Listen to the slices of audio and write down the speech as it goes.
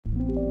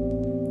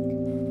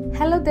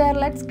Hello there,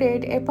 let's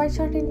create a pie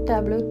chart in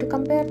Tableau to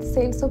compare the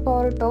sales of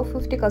our top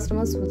 50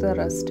 customers with the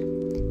rest.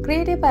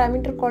 Create a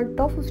parameter called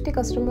top 50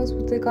 customers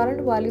with the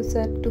current value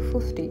set to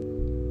 50.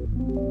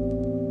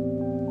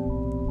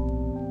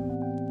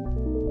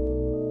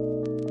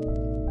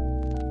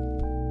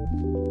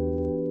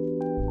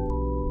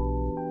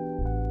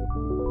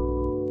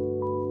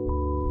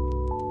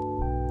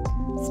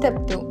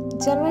 Step 2.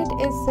 Generate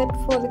a set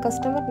for the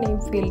customer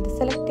name field,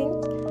 selecting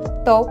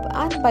top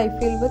and by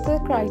field with the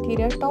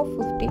criteria top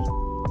 50.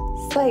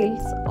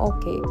 Sales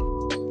OK.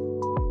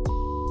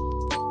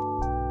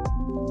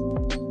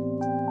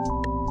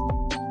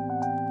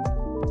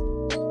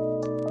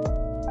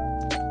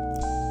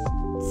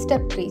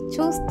 Step 3.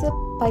 Choose the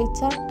pie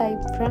chart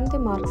type from the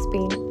marks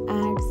pane.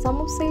 Add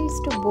sum of sales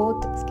to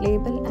both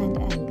label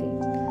and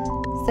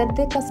angle. Set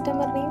the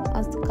customer name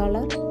as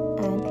color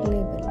and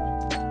label.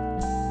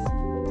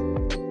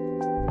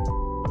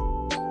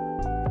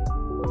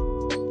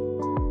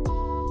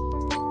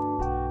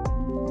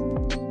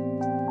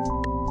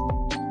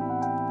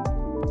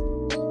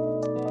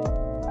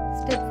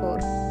 Step 4.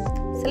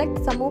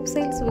 Select sum of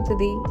sales with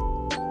the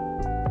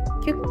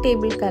quick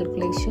table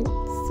calculation,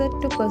 set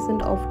to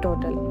 % of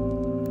total.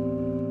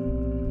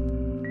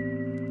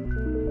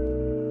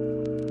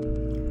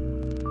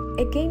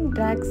 Again,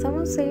 drag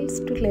sum of sales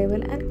to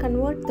label and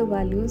convert the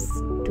values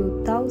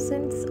to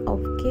thousands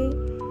of K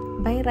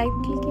by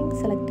right-clicking,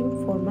 selecting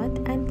format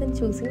and then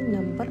choosing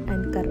number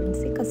and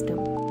currency custom.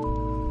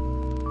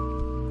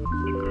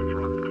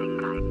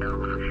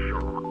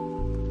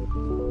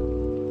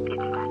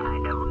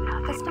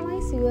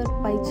 Customize your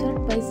pie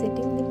chart by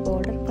setting the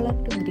border color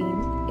to green.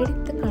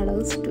 Edit the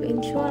colors to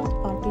ensure the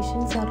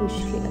partitions are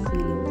visually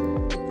appealing.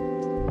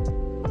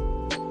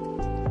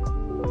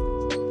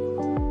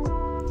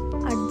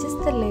 Adjust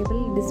the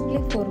label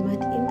display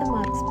format in the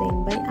marks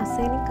pane by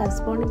assigning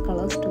corresponding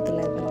colors to the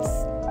labels.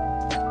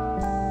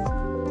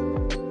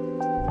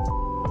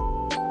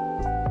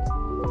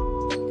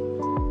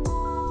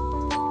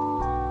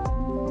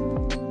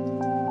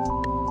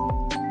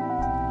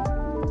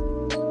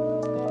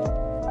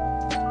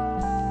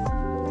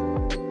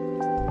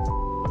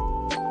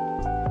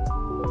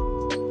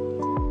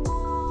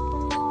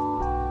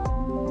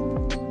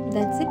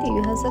 That's it,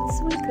 you have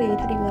successfully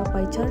created your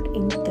pie chart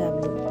in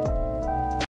Tableau.